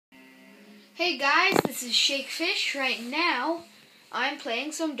Hey guys, this is Shakefish. Right now, I'm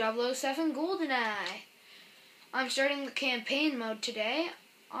playing some 007 GoldenEye. I'm starting the campaign mode today.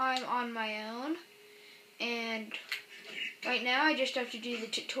 I'm on my own, and right now I just have to do the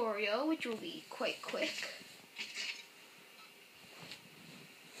tutorial, which will be quite quick,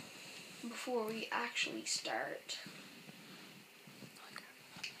 before we actually start.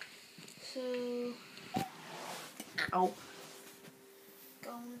 So,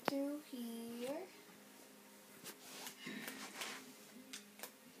 going through here.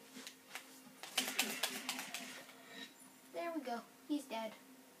 There we go. He's dead.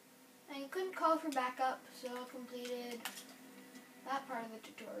 And you couldn't call for backup, so I completed that part of the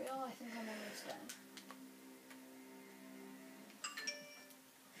tutorial. I think I'm almost done.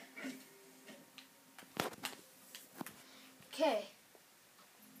 Okay.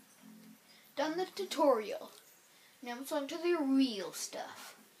 Done the tutorial. Now it's on to the real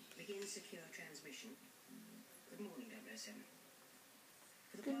stuff. Begin secure transmission. Good morning, 007.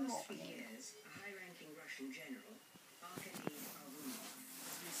 For the Good past 3 morning. years, a high-ranking Russian general, Arkady Alunov,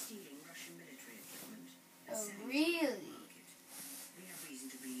 has been stealing Russian military equipment and Oh, selling it really? on the market. We have reason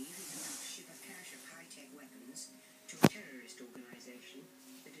to believe he's about to ship a cache of high-tech weapons to a terrorist organization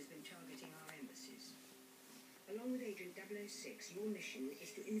that has been targeting our embassies. Along with Agent 006, your mission is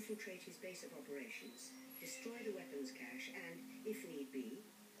to infiltrate his base of operations, destroy the weapons cache, and, if need be,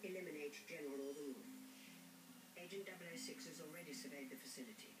 eliminate General Orlov. Agent 006 has already surveyed the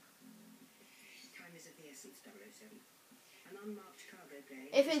facility. Time is of the essence, 007. An unmarked cargo plane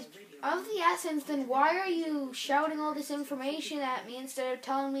If is it's already of the essence, then why are you shouting all this information at me instead of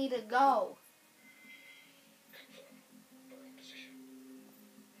telling me to go?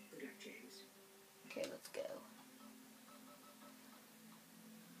 Good luck, James. Okay, let's go.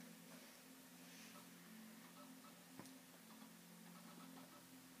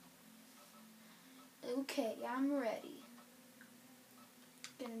 Okay, I'm ready.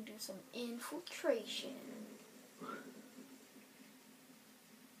 Gonna do some infiltration.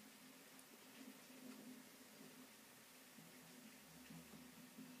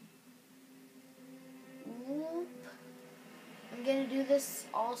 Whoop. I'm gonna do this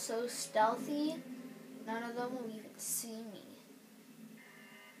also stealthy. None of them will even see me.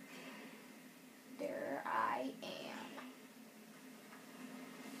 There I am.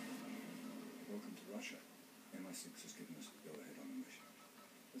 Welcome to Russia. MI6 has given us the go-ahead on the mission.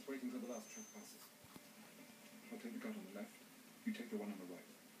 Let's wait until the last truck passes. I'll take the gun on the left. You take the one on the right.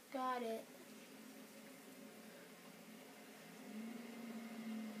 Got it.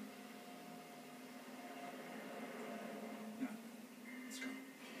 Now, let's go.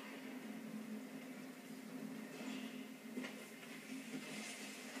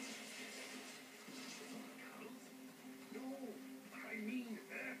 No, I mean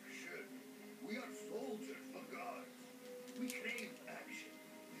action. We are soldiers, not gods. We crave action.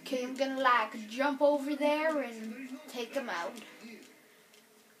 Okay, I'm gonna like jump over there and take them out.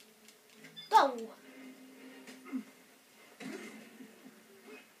 Go!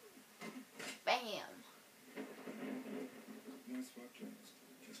 Bam! Nice work, James.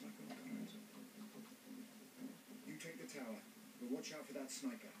 Just like old times. You take the tower, but watch out for that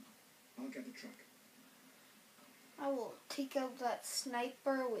sniper. I'll get the truck. I will take out that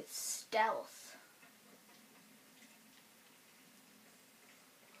sniper with stealth.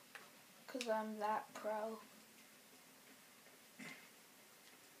 'Cause I'm that pro.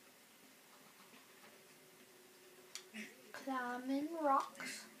 Climbing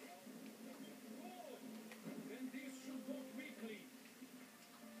rocks. Then this should go quickly.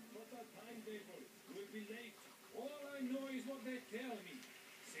 But the timetable will be late. All I know is what they tell me.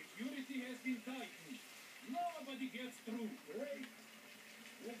 Security has been tightened. Nobody gets through. Great.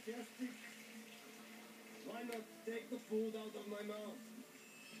 Fantastic. Why not take the food out of my mouth?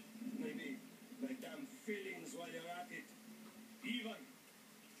 Maybe my damn feelings while you're at it. Ivan,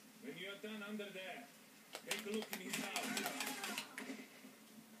 when you're done under there, take a look in his house.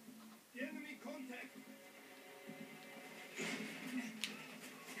 Enemy contact.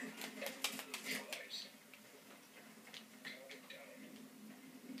 Guys, calm it down.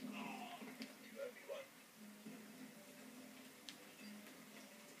 You owe me one.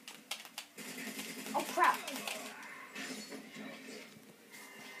 Oh crap!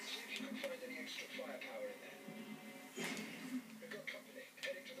 See if you can find any extra firepower in there. We've got company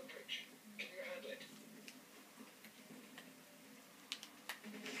heading to the bridge. Can you handle it?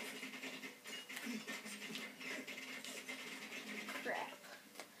 Crap.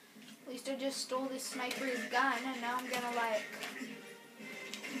 At least I just stole this sniper's gun and now I'm gonna like...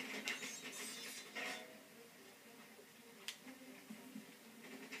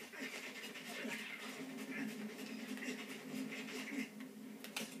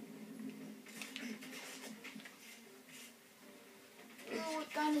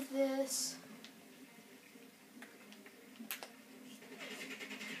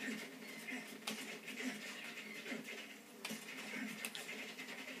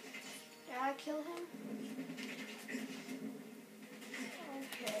 kill him?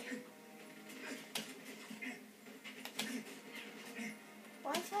 Okay.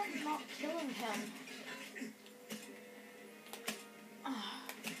 Why is that not killing him?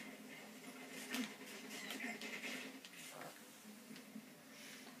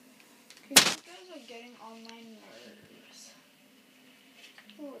 You guys are getting on my nerves.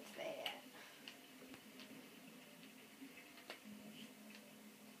 What's that?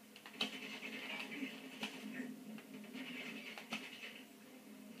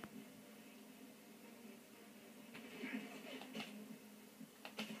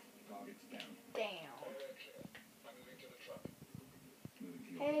 Target's down. Down. I'm moving to the truck. Moving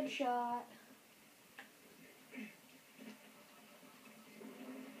to your Headshot.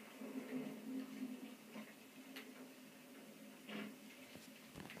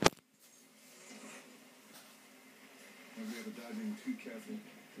 Have you ever diving too careful?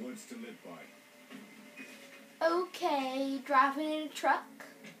 Words to live by. Okay, driving in a truck.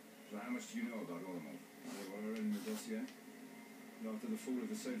 So how much do you know about Oromov? There were in the dossier. After the fall of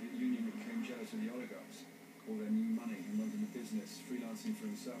the Soviet Union, he became jealous of the oligarchs. All their new money, he went into business, freelancing for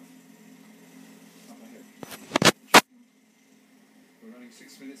himself. Up ahead. We're running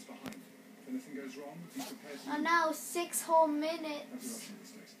 6 minutes behind. If anything goes wrong, be prepared to... Oh no, 6 whole That's minutes. Russian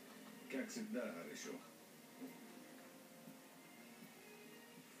mistakes. Как всегда, хорошо.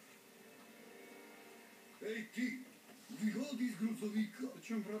 Эй, ты! Выходи из грузовика. В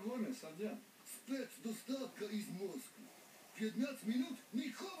чем проблема, садя? Спецдоставка из Москвы. 15 минут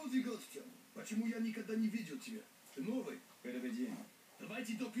никого за гостя. Почему я никогда не видел тебя? Ты новый? Переведи.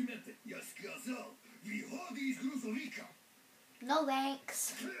 Давайте документы. Я сказал, выходи из грузовика. No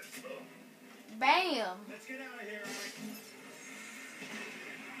thanks. Bam! Let's get out of here,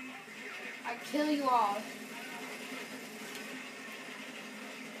 I kill you all.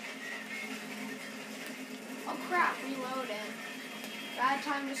 Oh crap, reloading. Bad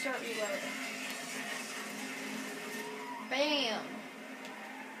time to start reloading. Bam!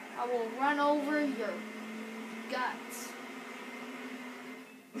 I will run over your guts.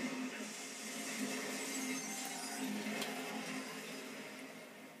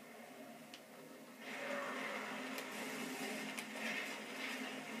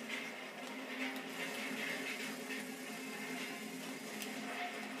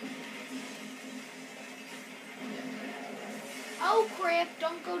 Oh crap,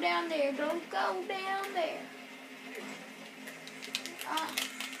 don't go down there. Don't go down there.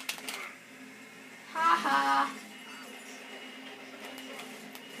 Ha ha.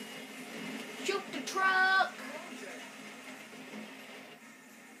 Shoot the truck.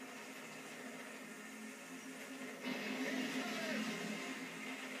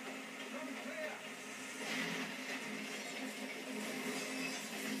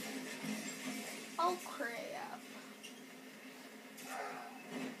 Oh crap.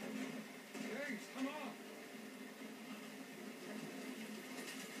 James, come on!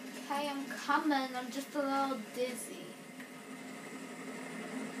 Hey, I'm coming. I'm just a little dizzy.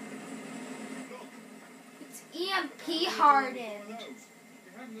 It's EMP hardened. We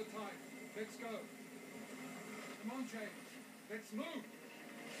haven't the time. Let's go. Come on, James. Let's move.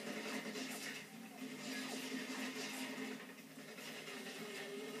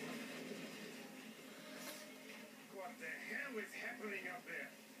 What the hell is happening up there?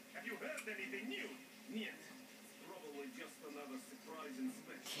 Have you heard anything new? Нет. Probably just another surprise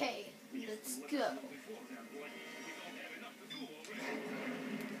inspection. Okay, let's Let us go. know beforehand, like we don't have enough to do already.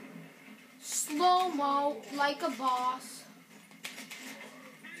 Slow-mo, like a boss.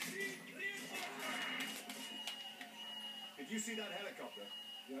 Did you see that helicopter?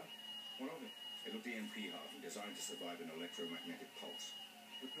 Yeah? What of it? It looked EMP hardened, designed to survive an electromagnetic pulse.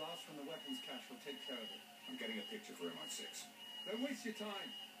 The blast from the weapons cache will take care of it. I'm getting a picture for MI6. Don't waste your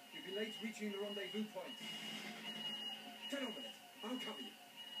time. You'll be late reaching the rendezvous point. Turn over it. I'll cover you.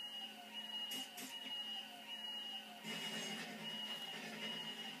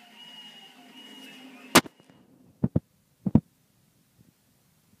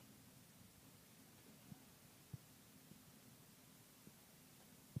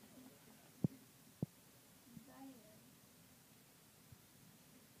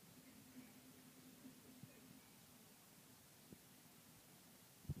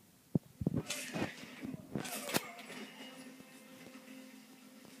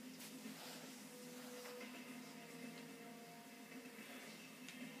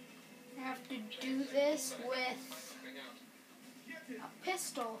 I have to do this with a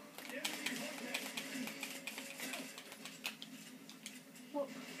pistol. Whoop.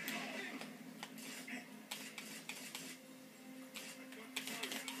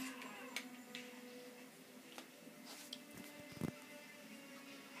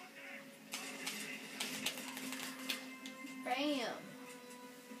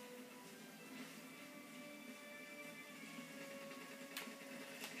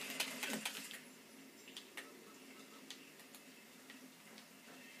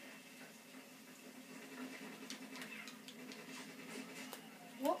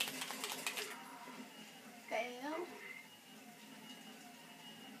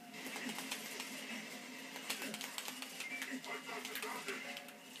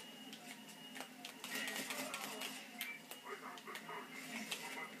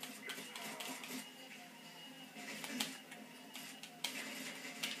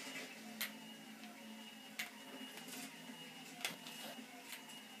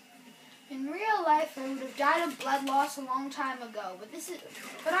 if I would have died of blood loss a long time ago.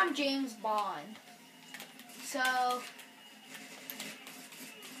 But I'm James Bond. So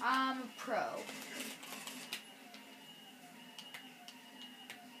I'm a pro.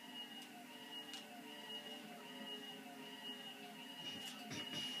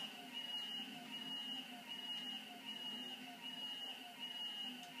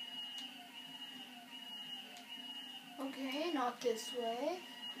 Okay, not this way.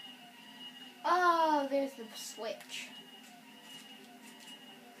 Oh, there's the switch.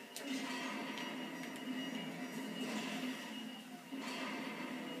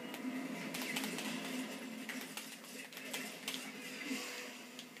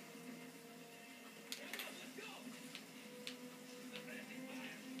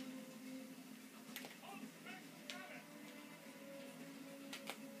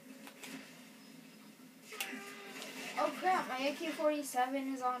 Oh crap, my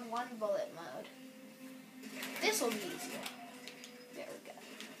AK-47 is on 1 bullet mode. This'll be easier. There we go.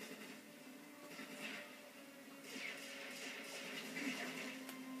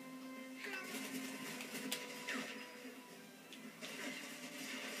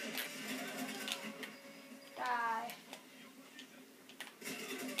 Die.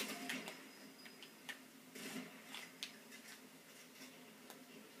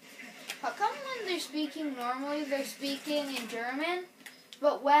 How come when they're speaking normally, they're speaking in German,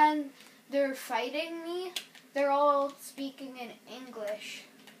 but when they're fighting me, they're all speaking in English?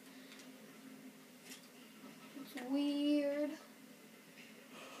 It's weird.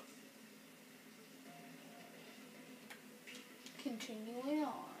 Continuing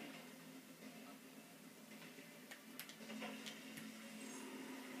on.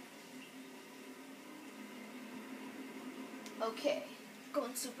 Okay,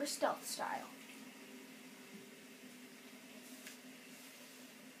 going super stealth style.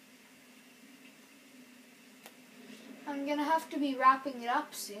 I'm gonna have to be wrapping it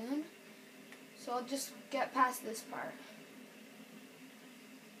up soon, so I'll just get past this part.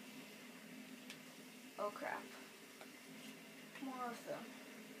 Oh crap. More of them.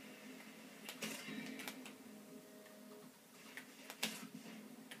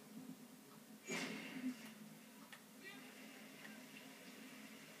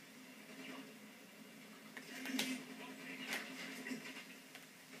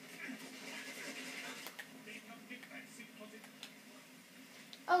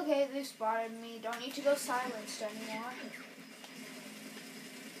 Okay, they spotted me. Don't need to go silenced anymore.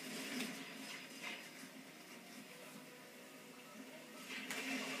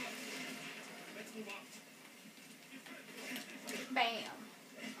 Bam.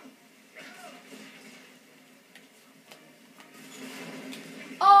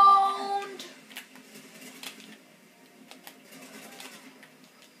 Owned.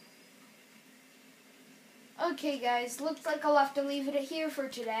 Okay guys, looks like I'll have to leave it here for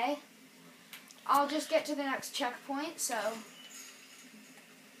today. I'll just get to the next checkpoint, so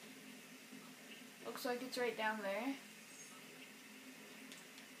looks like it's right down there.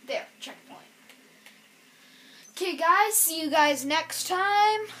 There, checkpoint. Okay guys, see you guys next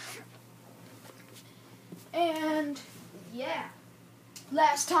time. And yeah,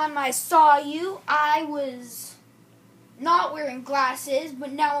 last time I saw you, I was not wearing glasses,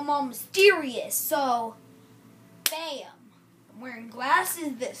 but now I'm all mysterious, so bam, I'm wearing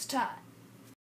glasses this time.